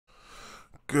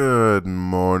Good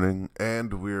morning,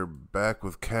 and we're back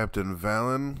with Captain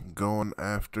Valen going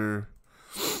after.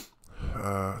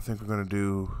 I think we're gonna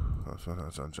do.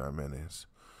 Sunshine Mayonnaise.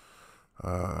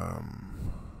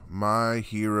 My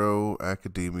Hero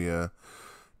Academia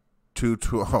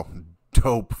 212. Oh,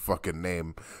 dope fucking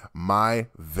name. My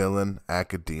Villain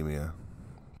Academia,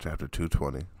 Chapter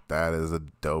 220. That is a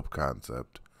dope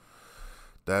concept.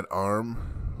 That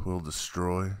arm will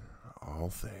destroy all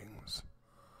things.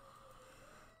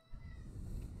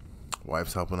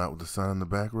 Wife's helping out with the son in the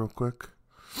back real quick.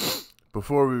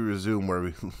 Before we resume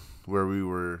where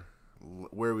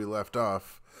we left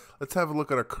off, let's have a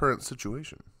look at our current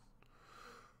situation.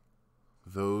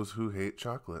 Those who hate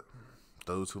chocolate,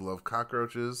 those who love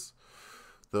cockroaches,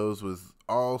 those with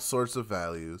all sorts of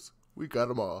values. We got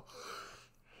them all.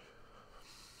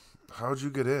 How'd you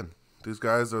get in? These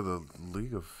guys are the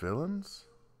League of Villains?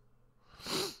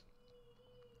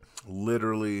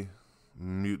 Literally,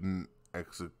 mutant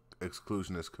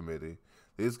exclusionist committee.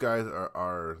 These guys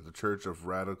are the Church of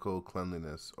Radical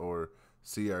Cleanliness, or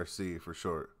CRC for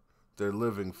short. They're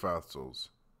living fossils.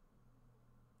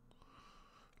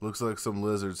 Looks like some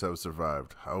lizards have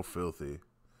survived. How filthy.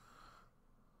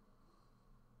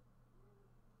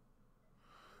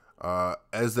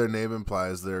 As their name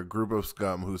implies, they're a group of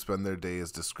scum who spend their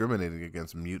days discriminating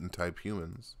against mutant-type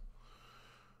humans.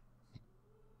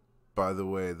 By the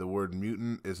way, the word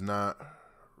mutant is not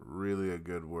really a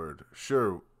good word.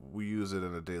 Sure, we use it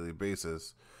on a daily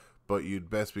basis, but you'd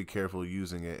best be careful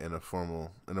using it in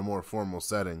a more formal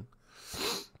setting.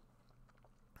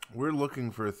 We're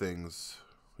looking for things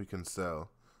we can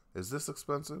sell. Is this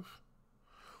expensive?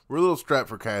 We're a little strapped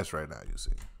for cash right now, you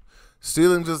see.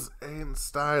 Stealing just ain't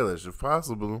stylish. If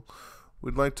possible,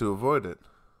 we'd like to avoid it.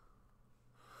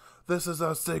 This is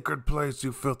our sacred place,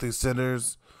 you filthy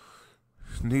sinners.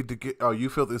 You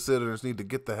filthy sinners need to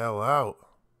get the hell out.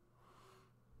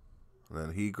 And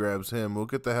then he grabs him. We'll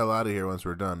get the hell out of here once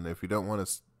we're done. If you don't want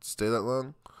to stay that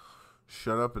long,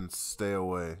 shut up and stay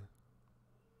away.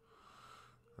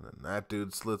 And then that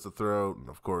dude slits a throat. And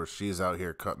of course, she's out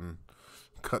here cutting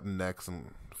necks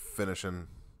and finishing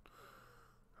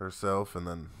herself. And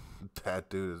then that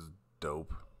dude is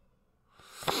dope.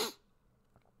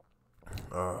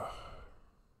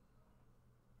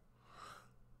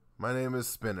 My name is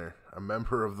Spinner, a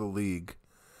member of the League.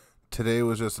 Today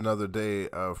was just another day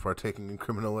of partaking in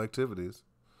criminal activities.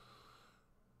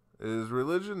 Is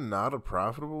religion not a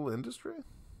profitable industry?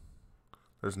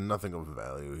 There's nothing of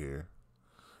value here.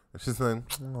 It's just like,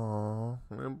 aw,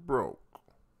 I'm broke.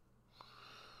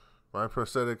 My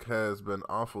prosthetic has been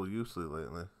awful useless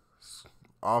lately.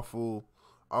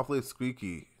 Awfully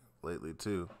squeaky lately,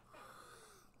 too.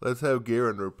 Let's have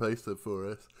Garen replace it for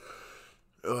us.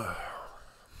 Ugh.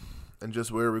 And just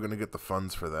where are we going to get the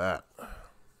funds for that?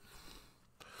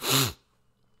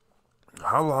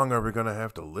 How long are we going to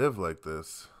have to live like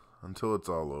this until it's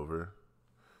all over?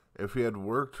 If we had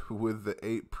worked with the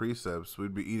 8 precepts,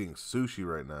 we'd be eating sushi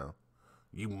right now.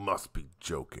 You must be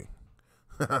joking.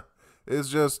 It's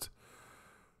just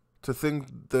to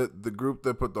think that the group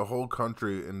that put the whole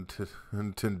country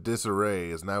into disarray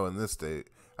is now in this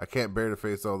state. I can't bear to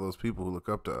face all those people who look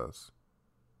up to us.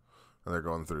 And they're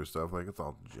going through stuff like it's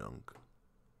all junk.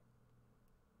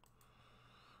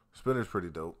 Spinner's pretty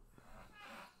dope.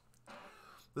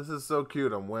 This is so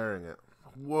cute. I'm wearing it.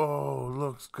 Whoa,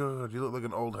 looks good. You look like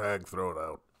an old hag. Throw it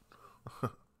out.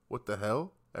 What the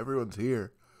hell? Everyone's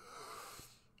here.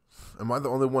 Am I the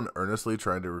only one earnestly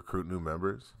trying to recruit new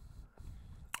members?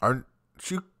 Aren't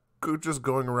you just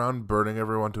going around burning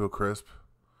everyone to a crisp?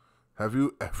 Have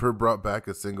you ever brought back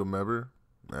a single member?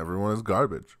 Everyone is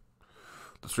garbage.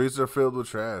 The streets are filled with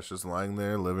trash, just lying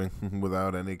there, living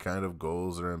without any kind of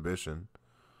goals or ambition.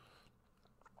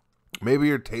 Maybe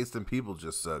your taste in people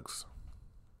just sucks.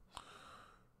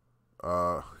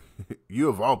 You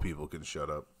of all people can shut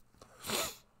up.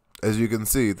 As you can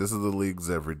see, this is the League's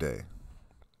every day.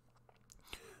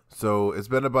 So, it's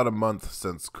been about a month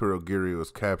since Kurogiri was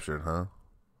captured, huh?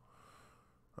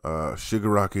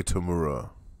 Shigaraki Tomura.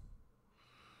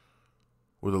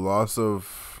 With the loss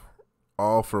of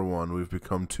All For One, we've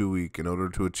become too weak. In order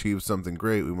to achieve something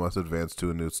great, we must advance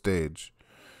to a new stage.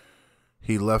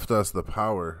 He left us the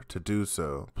power to do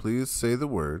so. Please say the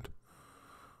word.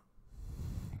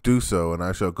 Do so, and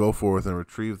I shall go forth and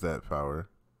retrieve that power.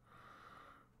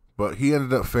 But he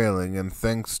ended up failing, and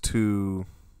thanks to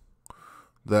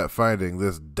that finding,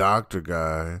 this doctor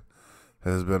guy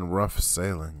has been rough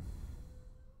sailing.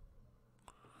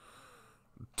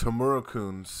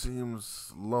 Tomura-kun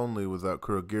seems lonely without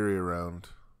Kurogiri around.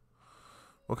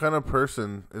 What kind of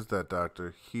person is that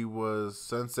doctor? He was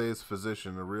Sensei's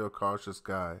physician, a real cautious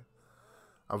guy.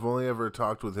 I've only ever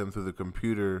talked with him through the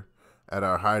computer at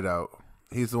our hideout.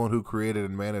 He's the one who created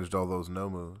and managed all those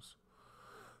Nomus.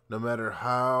 No matter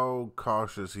how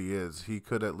cautious he is, he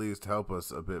could at least help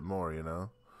us a bit more, you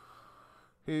know?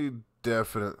 He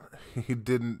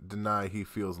didn't deny he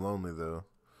feels lonely, though.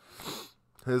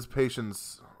 His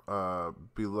patient's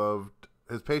beloved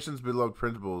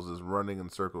principles is running in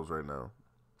circles right now.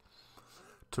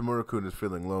 Tamura-kun is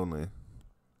feeling lonely.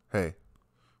 Hey,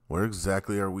 where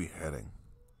exactly are we heading?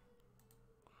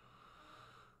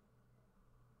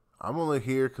 I'm only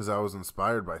here because I was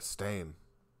inspired by Stain.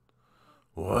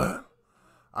 What?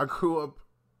 I grew up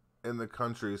in the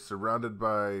country surrounded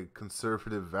by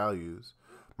conservative values.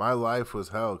 My life was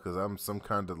hell because I'm some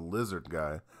kind of lizard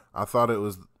guy. I thought it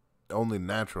was only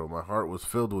natural. My heart was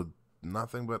filled with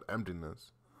nothing but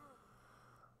emptiness.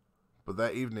 But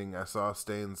that evening, I saw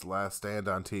Stain's last stand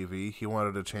on TV. He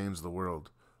wanted to change the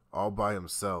world, all by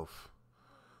himself.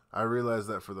 I realized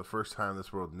that for the first time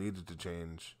this world needed to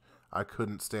change. I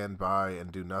couldn't stand by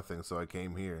and do nothing, so I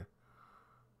came here.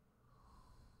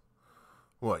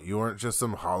 What, you weren't just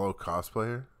some hollow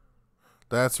cosplayer?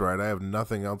 That's right, I have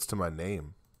nothing else to my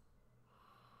name.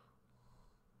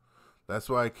 That's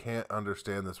why I can't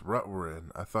understand this rut we're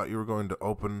in. I thought you were going to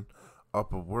open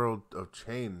up a world of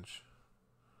change.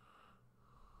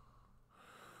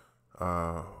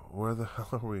 Where the hell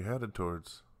are we headed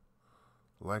towards?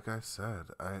 Like I said,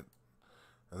 and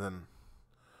then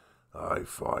I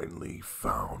finally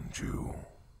found you.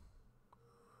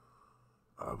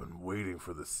 I've been waiting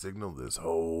for the signal this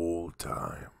whole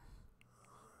time.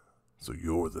 So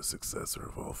you're the successor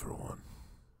of All for One.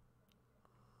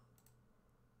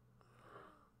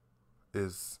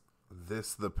 Is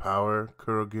this the power,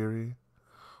 Kurogiri?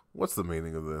 What's the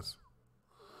meaning of this?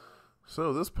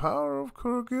 So this power of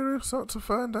Kurogiri, something to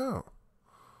find out.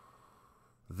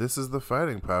 This is the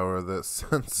fighting power that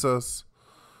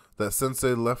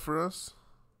Sensei left for us?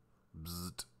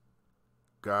 Bzzt.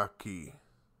 Gaki.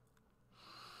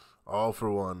 All for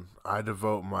one, I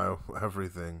devote my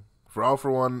everything. For All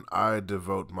for One, I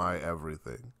devote my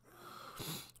everything.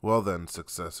 Well then,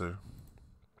 successor.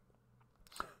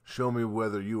 Show me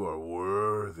whether you are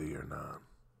worthy or not.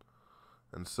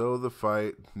 And so the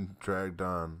fight dragged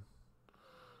on.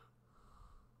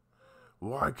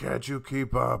 Why can't you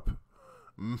keep up?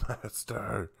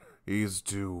 Master, he's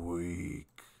too weak.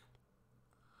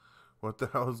 What the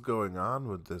hell is going on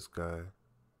with this guy?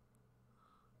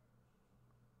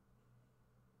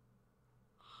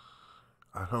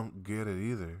 I don't get it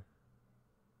either.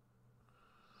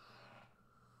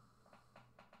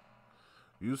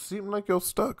 You seem like you're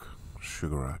stuck,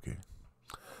 Shigaraki.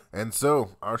 And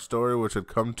so, our story, which had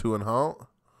come to an halt,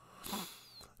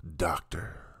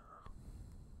 Doctor,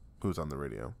 who's on the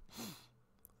radio,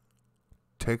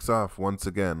 takes off once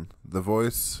again. The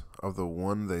voice of the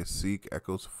one they seek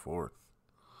echoes forth.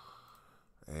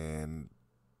 And,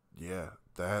 yeah,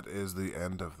 that is the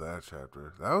end of that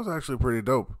chapter. That was actually pretty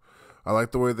dope. I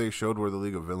like the way they showed where the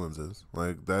League of Villains is.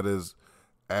 Like, that is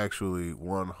actually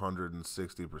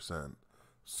 160%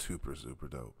 super, super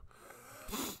dope.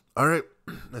 All right,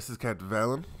 this is Captain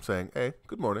Valen saying, "Hey,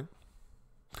 good morning."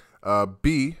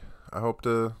 B, I hope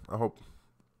to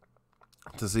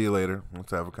see you later. Let's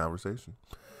have a conversation.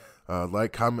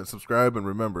 Like, comment, subscribe, and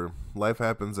remember, life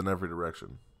happens in every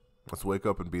direction. Let's wake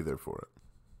up and be there for it.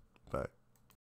 Bye.